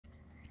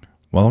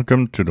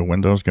Welcome to the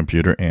Windows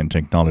Computer and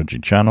Technology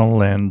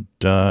channel. And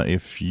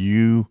if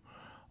you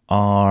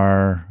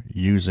are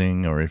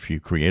using or if you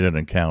created an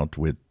account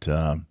with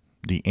the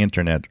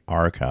Internet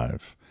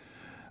Archive,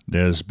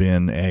 there's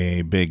been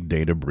a big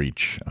data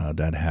breach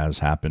that has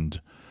happened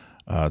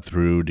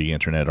through the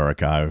Internet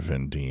Archive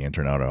and the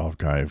Internet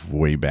Archive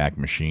Wayback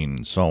machine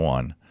and so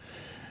on.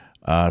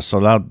 So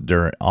now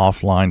they're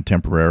offline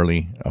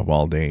temporarily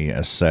while they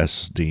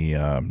assess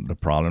the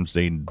problems.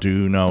 They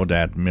do know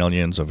that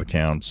millions of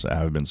accounts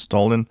have been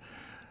stolen.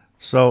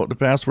 So the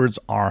passwords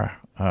are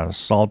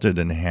salted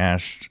and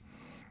hashed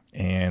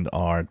and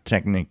are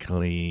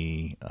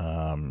technically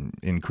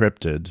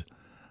encrypted.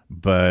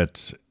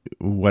 But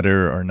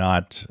whether or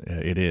not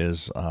it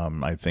is,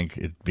 I think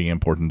it'd be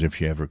important if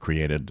you ever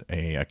created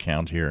an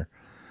account here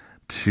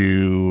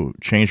to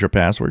change your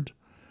password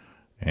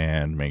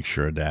and make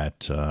sure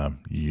that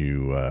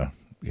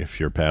if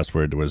your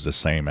password was the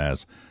same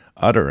as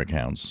other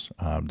accounts,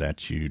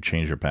 that you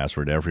change your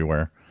password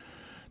everywhere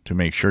to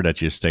make sure that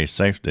you stay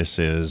safe. This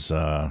is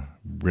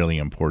really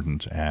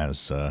important,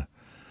 as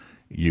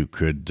you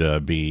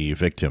could be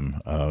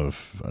victim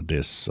of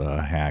this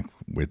hack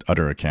with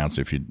other accounts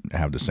if you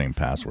have the same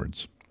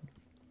passwords.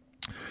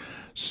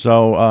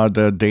 So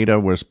the data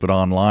was put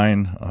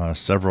online,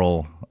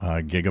 several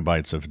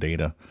gigabytes of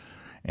data.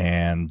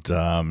 And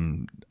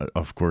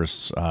of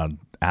course,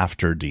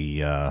 after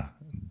the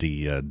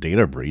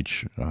data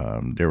breach,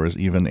 there was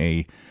even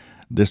a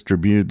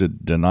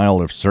distributed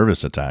denial of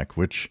service attack,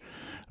 which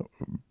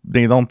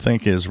they don't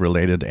think is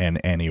related in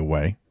any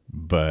way,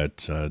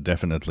 but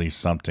definitely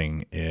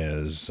something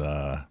is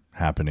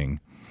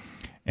happening.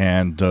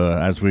 And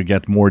as we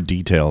get more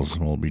details,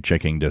 we'll be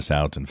checking this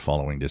out and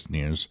following this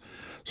news.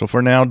 So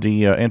for now,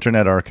 the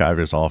Internet Archive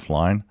is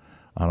offline.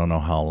 I don't know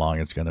how long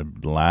it's going to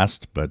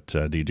last, but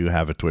they do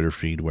have a Twitter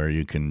feed where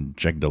you can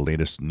check the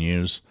latest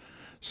news,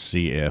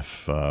 see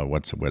if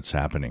what's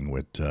happening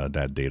with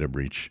that data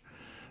breach.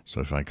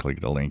 So if I click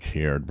the link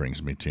here, it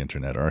brings me to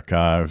Internet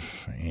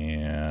Archive,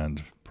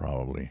 and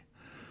probably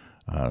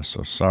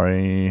so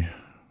sorry.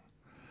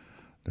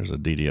 There's a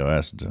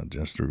DDoS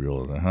just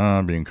revealed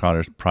being caught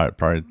as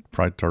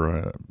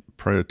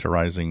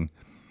prioritizing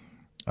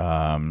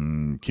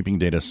keeping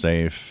data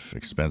safe,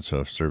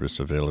 expensive service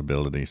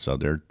availability. So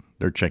they're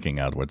checking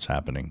out what's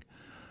happening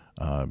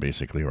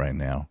basically right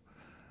now.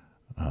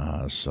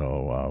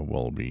 So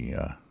we'll be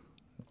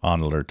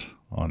on alert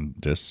on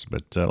this.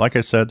 But like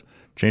I said,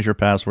 change your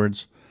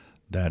passwords.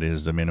 That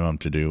is the minimum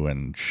to do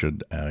and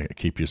should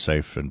keep you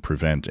safe and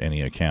prevent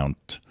any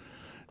account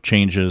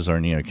changes or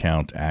any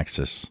account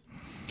access.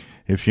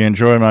 If you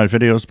enjoy my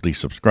videos, please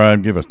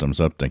subscribe, give us a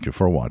thumbs up. Thank you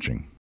for watching.